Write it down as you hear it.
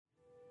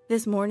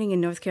This morning in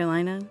North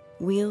Carolina,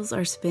 wheels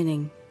are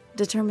spinning.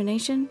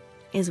 Determination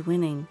is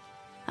winning.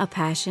 A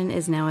passion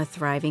is now a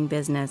thriving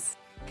business,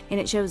 and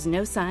it shows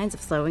no signs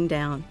of slowing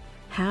down.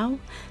 How?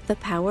 The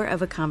power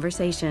of a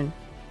conversation,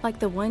 like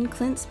the one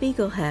Clint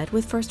Spiegel had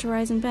with First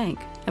Horizon Bank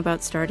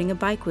about starting a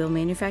bike wheel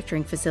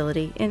manufacturing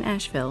facility in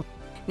Asheville.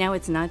 Now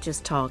it's not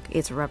just talk,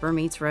 it's rubber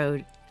meets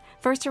road.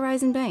 First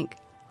Horizon Bank.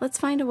 Let's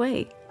find a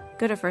way.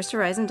 Go to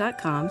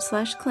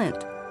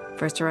firsthorizon.com/Clint.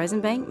 First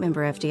Horizon Bank,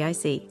 member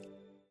FDIC.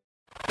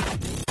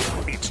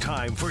 It's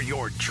time for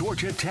your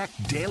Georgia Tech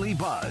Daily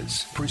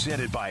Buzz,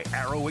 presented by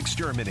Arrow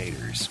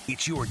Exterminators.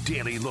 It's your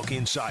daily look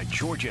inside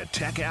Georgia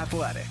Tech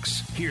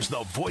athletics. Here's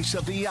the voice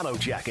of the Yellow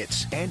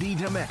Jackets, Andy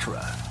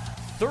Demetra.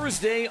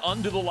 Thursday,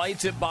 under the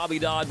lights at Bobby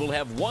Dodd, we'll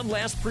have one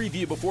last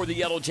preview before the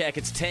Yellow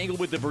Jackets tangle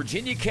with the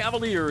Virginia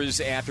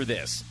Cavaliers after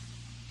this.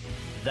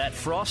 That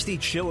frosty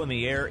chill in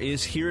the air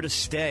is here to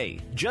stay.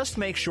 Just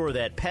make sure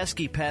that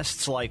pesky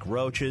pests like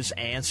roaches,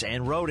 ants,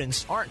 and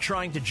rodents aren't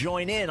trying to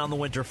join in on the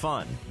winter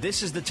fun.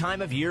 This is the time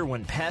of year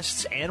when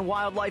pests and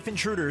wildlife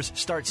intruders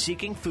start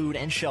seeking food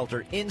and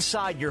shelter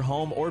inside your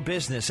home or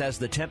business as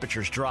the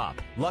temperatures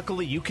drop.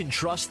 Luckily, you can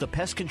trust the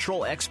pest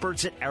control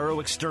experts at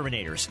Arrow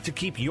Exterminators to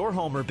keep your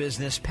home or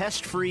business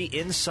pest-free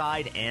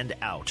inside and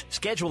out.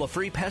 Schedule a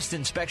free pest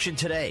inspection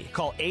today.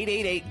 Call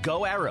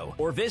 888-GO-ARROW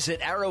or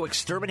visit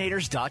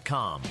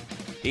arrowexterminators.com.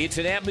 It's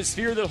an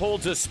atmosphere that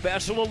holds a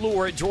special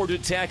allure at Georgia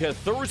Tech, a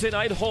Thursday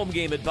night home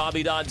game at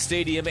Bobby Dodd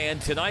Stadium,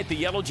 and tonight the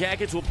Yellow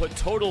Jackets will put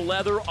total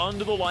leather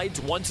under the lights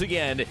once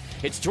again.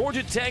 It's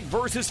Georgia Tech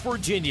versus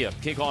Virginia.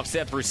 Kickoff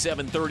set for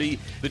 7:30.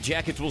 The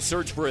Jackets will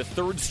search for a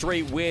third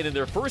straight win and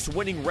their first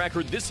winning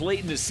record this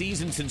late in the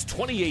season since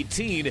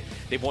 2018.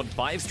 They've won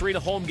 5 straight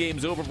home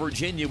games over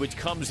Virginia, which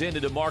comes in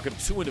at a mark of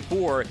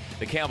 2-4.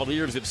 The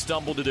Cavaliers have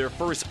stumbled to their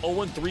first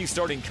 0-3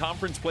 starting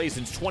conference play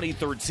since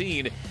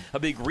 2013. A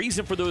big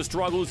reason for those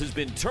struggles has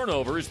been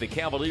turnovers. The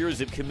Cavaliers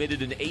have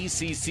committed an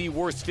ACC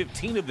worst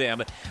 15 of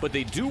them, but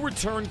they do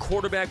return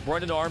quarterback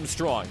Brennan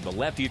Armstrong. The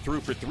lefty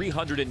threw for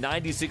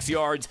 396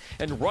 yards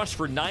and rushed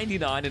for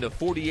 99 in a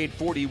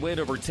 48-40 win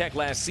over Tech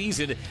last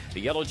season.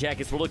 The Yellow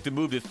Jackets will look to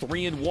move to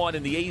 3-1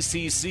 in the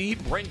ACC.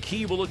 Brent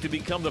Key will look to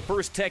become the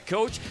first Tech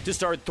coach to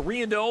start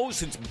 3-0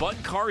 since Bud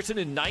Carson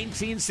in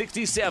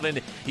 1967.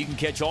 You can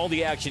catch all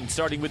the action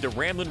starting with the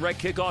Ramblin' Wreck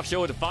kickoff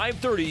show at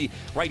 5:30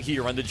 right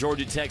here on the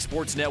Georgia Tech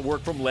Sports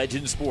Network from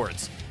Legend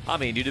Sports.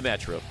 I'm Andy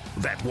Demetra.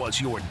 That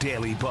was your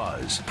Daily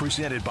Buzz,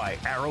 presented by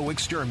Arrow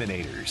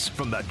Exterminators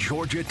from the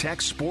Georgia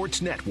Tech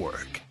Sports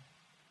Network.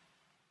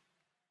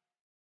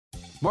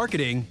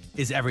 Marketing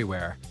is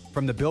everywhere.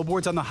 From the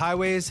billboards on the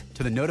highways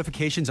to the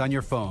notifications on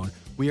your phone,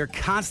 we are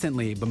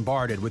constantly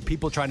bombarded with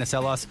people trying to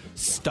sell us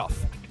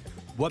stuff.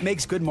 What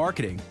makes good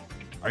marketing?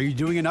 Are you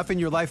doing enough in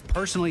your life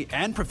personally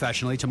and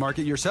professionally to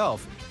market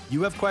yourself?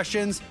 You have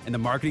questions, and the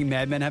Marketing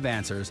Madmen have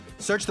answers.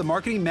 Search the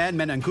Marketing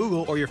Madmen on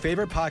Google or your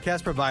favorite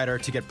podcast provider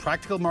to get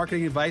practical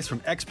marketing advice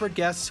from expert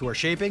guests who are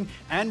shaping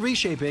and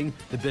reshaping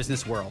the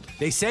business world.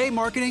 They say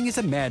marketing is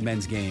a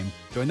madmen's game.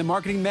 Join the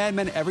Marketing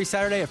Madmen every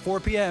Saturday at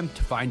 4 p.m.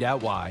 to find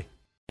out why.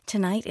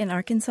 Tonight in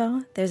Arkansas,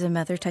 there's a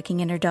mother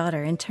tucking in her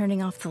daughter and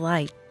turning off the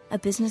light. A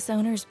business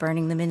owner is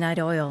burning the midnight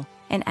oil.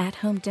 An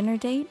at-home dinner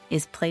date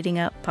is plating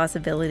up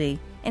possibility.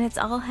 And it's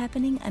all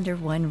happening under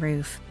one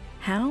roof.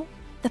 How?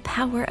 The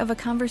power of a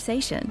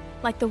conversation,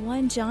 like the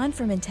one John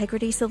from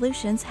Integrity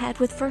Solutions had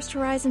with First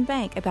Horizon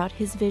Bank about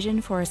his vision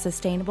for a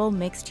sustainable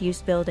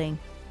mixed-use building.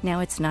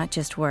 Now it's not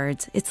just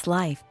words, it's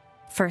life.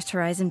 First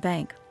Horizon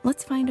Bank.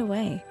 Let's find a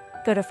way.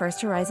 Go to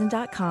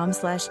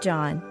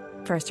firsthorizon.com/John.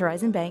 First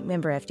Horizon Bank,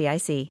 member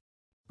FDIC.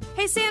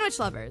 Hey sandwich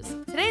lovers,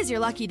 today's your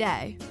lucky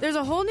day. There's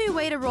a whole new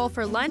way to roll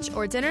for lunch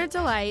or dinner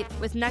delight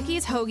with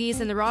Nucky's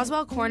Hoagies in the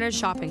Roswell Corners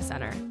Shopping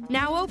Center.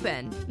 Now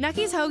open.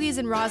 Nucky's Hoagies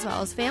in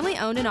Roswell is family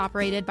owned and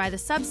operated by the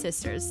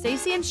Sub-Sisters,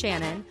 Stacy and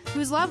Shannon,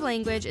 whose love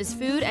language is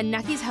food and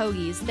Nucky's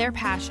Hoagies, their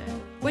passion.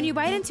 When you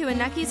bite into a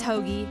Nucky's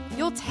Hoagie,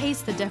 you'll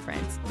taste the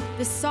difference.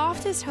 The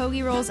softest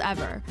hoagie rolls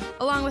ever,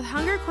 along with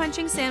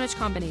hunger-quenching sandwich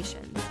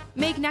combinations.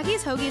 Make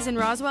Nucky's Hoagies in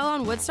Roswell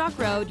on Woodstock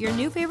Road your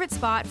new favorite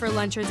spot for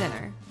lunch or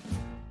dinner.